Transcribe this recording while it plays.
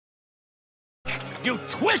You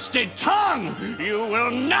twisted tongue! You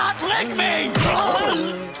will not lick me! You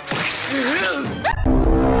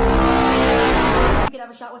could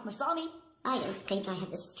have a shot with Masami. I don't think I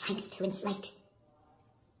have the strength to inflate.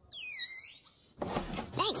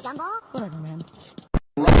 Thanks, Gumball. Whatever, man.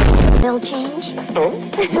 Will change? Oh?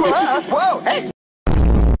 Whoa, hey!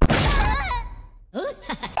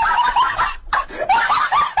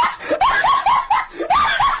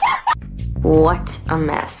 What a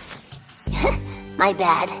mess. My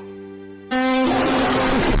bad.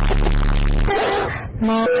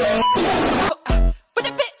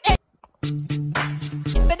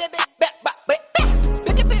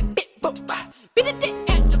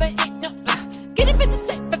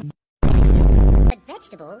 But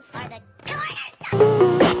vegetables are the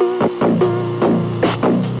cornerstone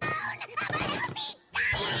of a healthy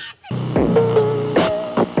diet!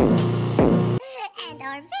 And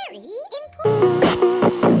are very important.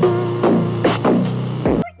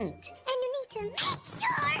 And you need to make sure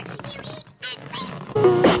you eat at least 5 a day.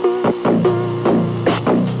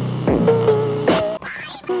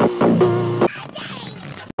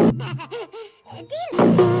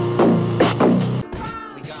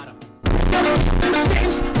 We got him.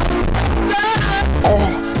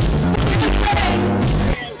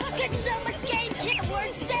 Getting so much game can't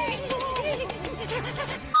words say.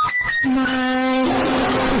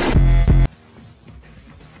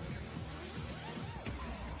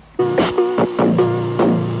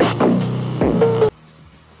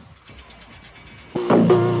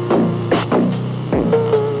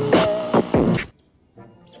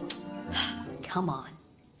 Come on.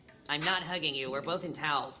 I'm not hugging you. We're both in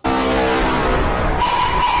towels. Come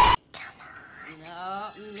on.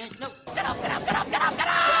 No. Get up!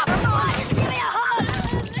 Come on! Give me a hug!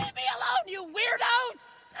 Leave me alone, you weirdos!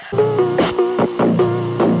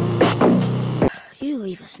 You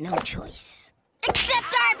leave us no choice. Except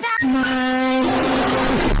our pal.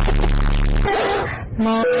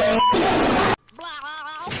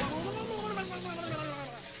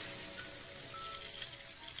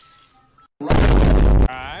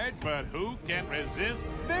 Alright, but who can resist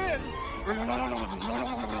this?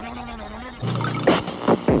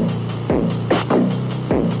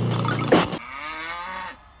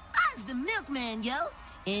 I's the milkman, yo,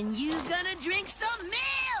 and you's gonna drink some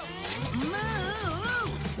milk!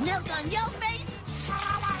 Moo! Milk on your face!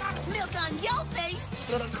 Milk on your face!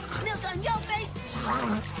 Milk on your face!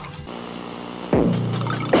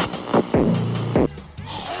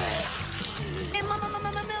 And milk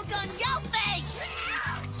on your face!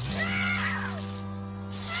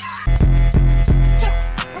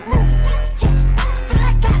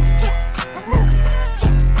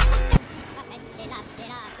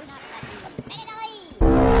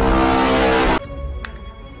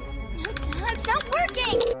 It's not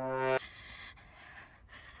working.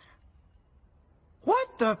 What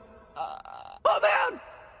the? Oh, man!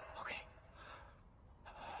 Okay.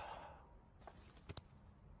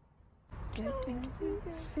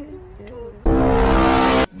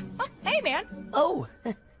 Oh, hey, man. Oh,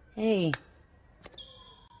 hey.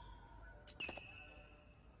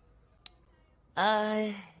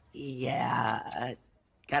 Yeah,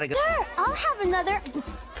 gotta go. Sure, I'll have another.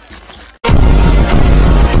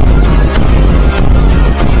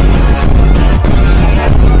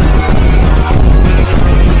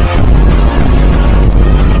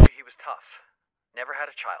 He was tough. Never had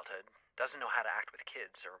a childhood. Doesn't know how to act with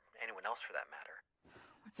kids, or anyone else for that matter.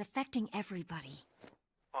 It's affecting everybody.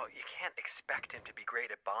 Well, you can't expect him to be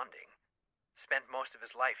great at bonding. Spent most of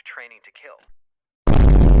his life training to kill.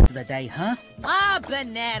 The day, huh? Ah,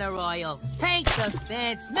 banana oil. Paint the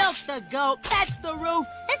fence, milk the goat, patch the roof.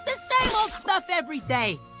 It's the same old stuff every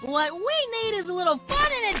day. What we need is a little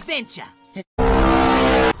fun and adventure.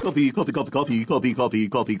 Coffee, coffee, coffee, coffee, coffee, coffee,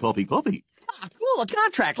 coffee, coffee, coffee. Ah, cool, a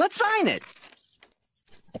contract. Let's sign it.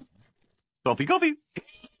 Coffee, coffee.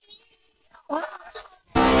 Large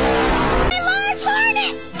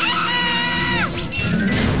hornet! Ah!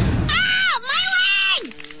 Ah, my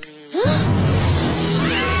leg!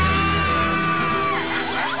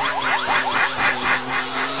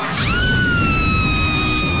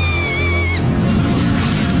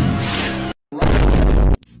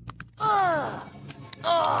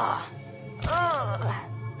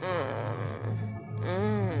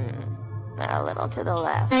 A little to the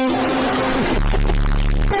left.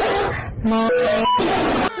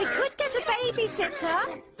 We could get a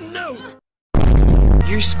babysitter. No!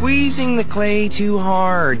 You're squeezing the clay too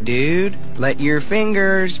hard, dude. Let your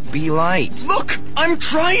fingers be light. Look! I'm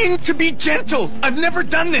trying to be gentle! I've never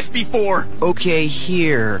done this before! Okay,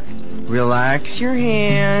 here. Relax your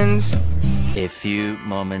hands. A few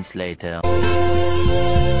moments later.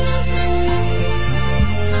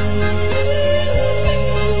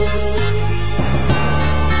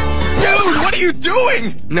 Dude, what are you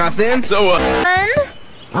doing? Nothing. So,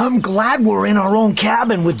 I'm glad we're in our own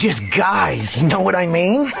cabin with just guys, you know what I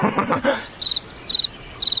mean?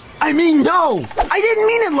 I mean, no, I didn't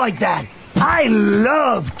mean it like that. I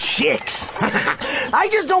love chicks. I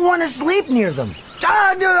just don't want to sleep near them.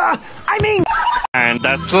 I mean... And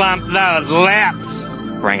to slump those lips.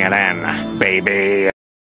 Bring it in, baby.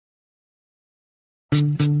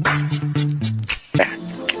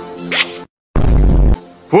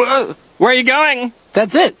 Where are you going?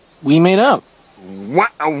 That's it. We made up.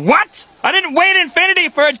 What? I didn't wait infinity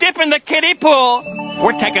for a dip in the kiddie pool.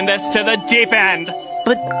 We're taking this to the deep end.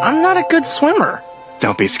 But I'm not a good swimmer.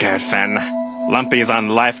 Don't be scared, Finn. Lumpy's on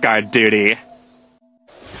lifeguard duty.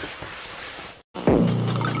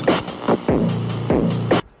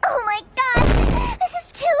 Oh my gosh! This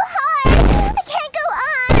is too hard! I can't go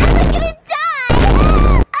on! I'm gonna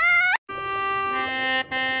die!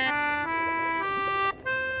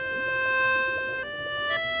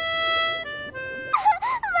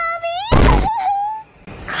 Mommy!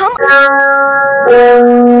 Come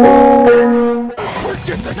Quick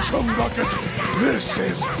in the chum bucket! This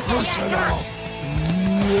is personal!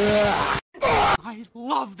 I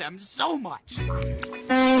love them so much!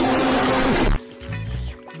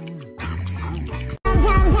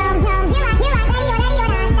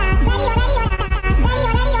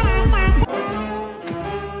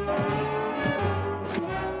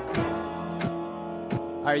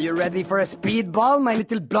 Are you ready for a speedball, my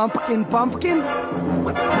little blumpkin pumpkin?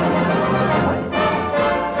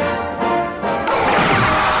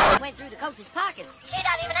 Went through the coach's pockets. She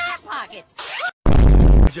doesn't even have pockets.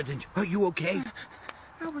 President, are you okay?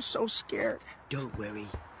 I was so scared. Don't worry,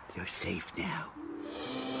 you're safe now.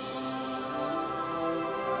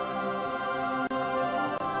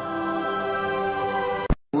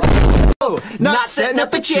 not setting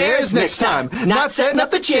up the chairs next time. Not setting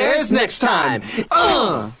up the chairs next time.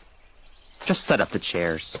 Just set up the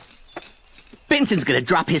chairs. Benson's gonna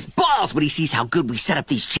drop his balls when he sees how good we set up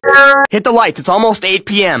these chairs. Hit the lights. It's almost 8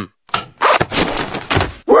 p.m.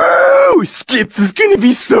 Woo! Skips is gonna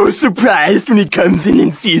be so surprised when he comes in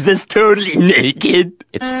and sees us totally naked.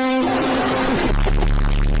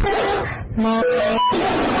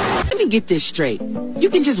 Let me get this straight. You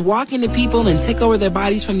can just walk into people and take over their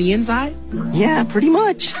bodies from the inside? Yeah, pretty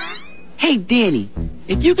much. Hey, Danny,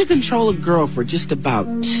 if you could control a girl for just about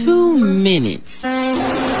 2 minutes... Wow,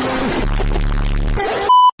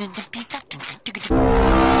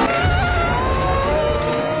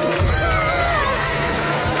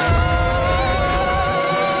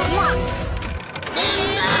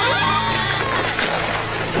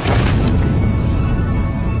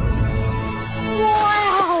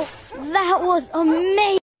 that was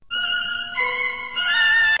amazing.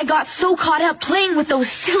 I got so caught up playing with those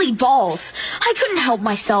silly balls. I couldn't help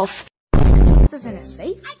myself. This isn't a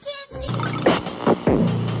safe? I can't see.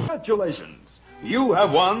 Congratulations. You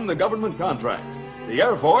have won the government contract. The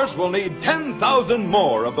Air Force will need 10,000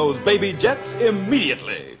 more of those baby jets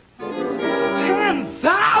immediately.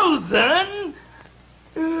 10,000?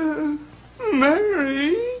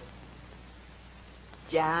 Mary?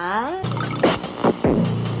 John?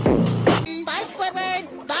 Bye, Squidward.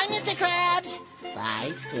 Bye, Mr. Krabs. Bye,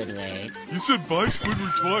 Squidward. You said bye,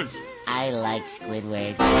 Squidward, twice. I like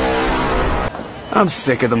Squidward. I'm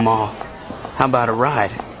sick of them all. How about a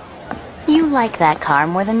ride? You like that car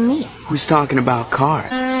more than me. Who's talking about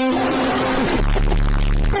cars?